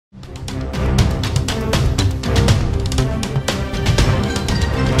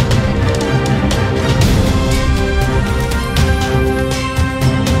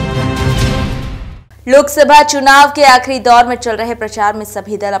लोकसभा चुनाव के आखिरी दौर में चल रहे प्रचार में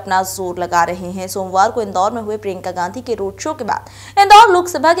सभी दल अपना जोर लगा रहे हैं। सोमवार को इंदौर में हुए प्रियंका गांधी के रोड शो के बाद इंदौर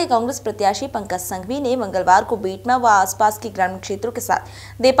लोकसभा के कांग्रेस प्रत्याशी पंकज संघवी ने मंगलवार को बेटमा व आसपास के ग्रामीण क्षेत्रों के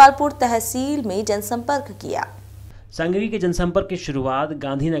साथ देपालपुर तहसील में जनसंपर्क किया। संघवी के जनसंपर्क की शुरुआत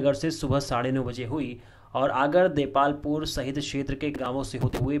गांधीनगर से सुबह 9:30 बजे हुई और आगर देपालपुर सहित क्षेत्र के गांवों से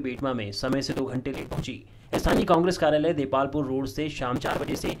होते हुए बेटमा में समय से 2 घंटे लेट पहुंची। स्थानीय कांग्रेस कार्यालय देपालपुर रोड से शाम 4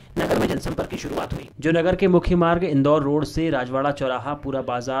 बजे से नगर में जनसंपर्क की शुरुआत हुई, जो नगर के मुख्य मार्ग इंदौर रोड से राजवाड़ा चौराहा, पूरा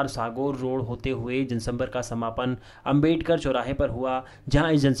बाजार, सागौर रोड होते हुए जनसंपर्क का समापन अंबेडकर चौराहे पर हुआ,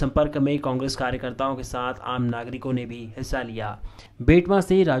 जहां इस जनसंपर्क में कांग्रेस कार्यकर्ताओं के साथ आम नागरिकों ने भी हिस्सा लिया। बेटमा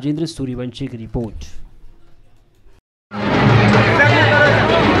से राजेंद्र सूर्यवंशी की रिपोर्ट।